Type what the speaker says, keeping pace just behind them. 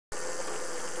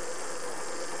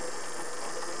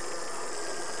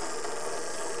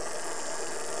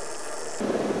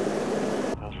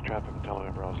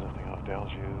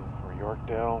miles you for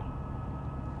Yorkdale,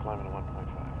 climbing to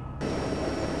 1.5.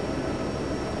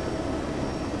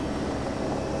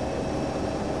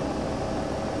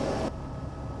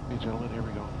 Hey gentlemen, here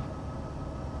we go.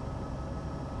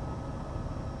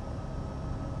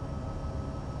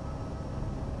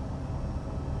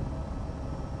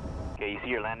 Okay, you see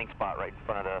your landing spot right in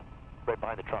front of the, right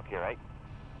behind the truck here, right?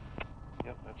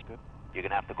 Yep, that's good. You're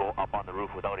gonna have to go up on the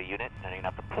roof without a unit, and you're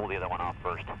gonna have to pull the other one off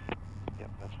first. Yep,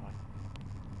 that's fine.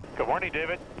 Good morning,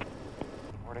 David.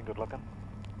 Good morning, good looking.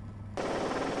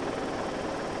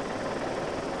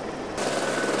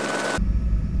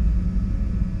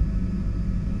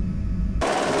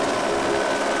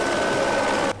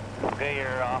 Okay,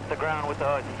 you're off the ground with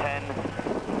the 10,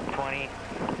 20,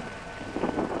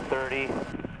 30,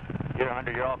 you're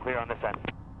 100, you're all clear on this end.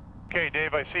 Okay,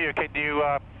 Dave, I see you. Can you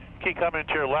keep coming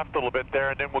to your left a little bit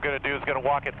there, and then what we're going to do is going to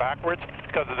walk it backwards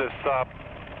because of this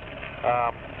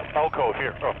alcove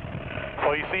here. Oh.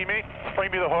 So you see me?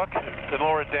 Spring me the hook, then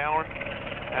lower it down,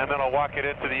 and then I'll walk it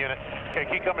into the unit. Okay,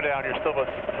 keep coming down. You're still about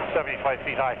 75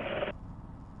 feet high.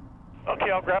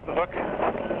 Okay, I'll grab the hook.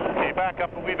 Okay, back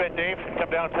up a wee bit, Dave, and come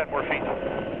down 10 more feet.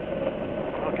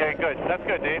 Okay, good. That's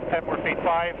good, Dave. 10 more feet.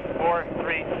 5, 4,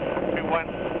 3, 2, 1.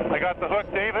 I got the hook,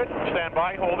 David. Stand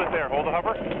by. Hold it there. Hold the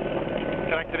hover.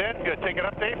 Connect it in. Good. Take it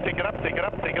up, Dave. Take it up. Take it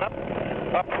up. Take it up.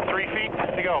 Up 3 feet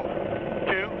to go.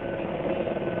 2,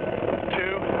 2, 2.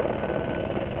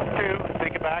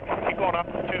 Take it back. Keep going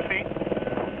up. 2 feet.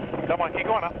 Come on. Keep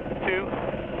going up. 2,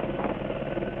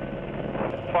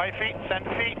 5 feet. 10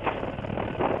 feet.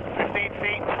 15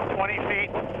 feet. 20 feet.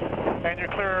 And you're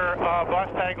clear. Boss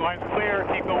tag line's clear.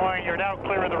 Keep going. You're now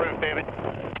clear of the roof, David.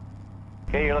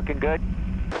 Okay, you're looking good.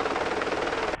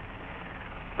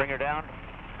 Bring her down.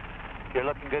 You're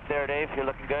looking good there, Dave. You're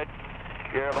looking good.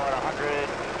 You're about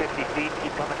 150 feet.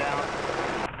 Keep coming down.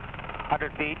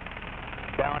 100 feet.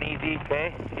 Down easy.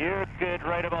 Okay. You're good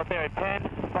right about there. 10,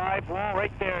 5, whoa,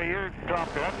 right there. You're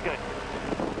dropped her. That's good.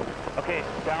 Okay,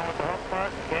 down with the hook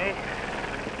part. Okay.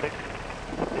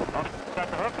 Oh, got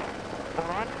the hook.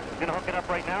 Hold on. Gonna hook it up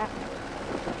right now.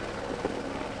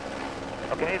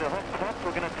 Okay, the hook's hooked.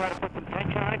 We're gonna try to put some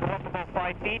tension on it. Go up about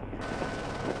 5 feet.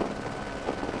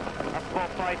 Up about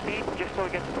 5 feet, just so we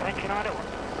get some tension on it.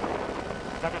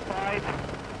 Another 5.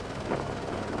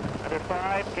 Another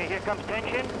 5. Okay, here comes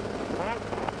tension. Hold.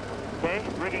 Okay,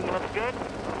 rigging looks good.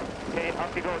 Okay,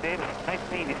 up you go, Dave. Nice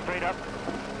and easy. Straight up.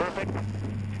 Perfect.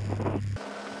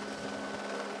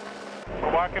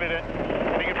 We're walking it in.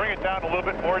 You can bring it down a little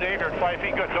bit more, Dave. You're at 5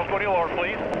 feet. Good. Don't go any lower,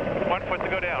 please. 1 foot to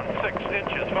go down. 6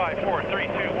 inches. 5, 4, 3,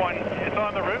 2, 1. It's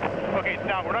on the roof. Okay,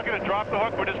 now we're not going to drop the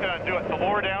hook. We're just going to do it. So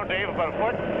lower down, Dave, about a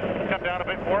foot. Come down a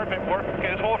bit more, a bit more.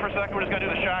 Okay, just hold it for a second. We're just going to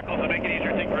do the shackles to make it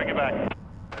easier. Bring it back.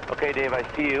 Okay, Dave, I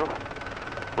see you.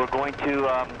 We're going to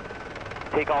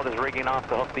take all this rigging off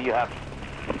the hook that you have.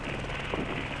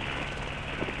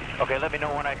 Okay, let me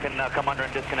know when I can come under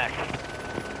and disconnect.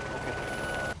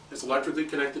 It's electrically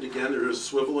connected again. There is a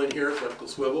swivel in here, electrical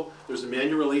swivel. There's a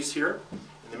manual release here.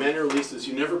 And the manual release is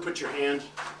you never put your hand,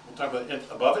 we'll talk about it,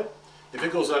 above it. If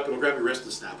it goes up, it'll grab your wrist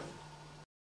and snap it.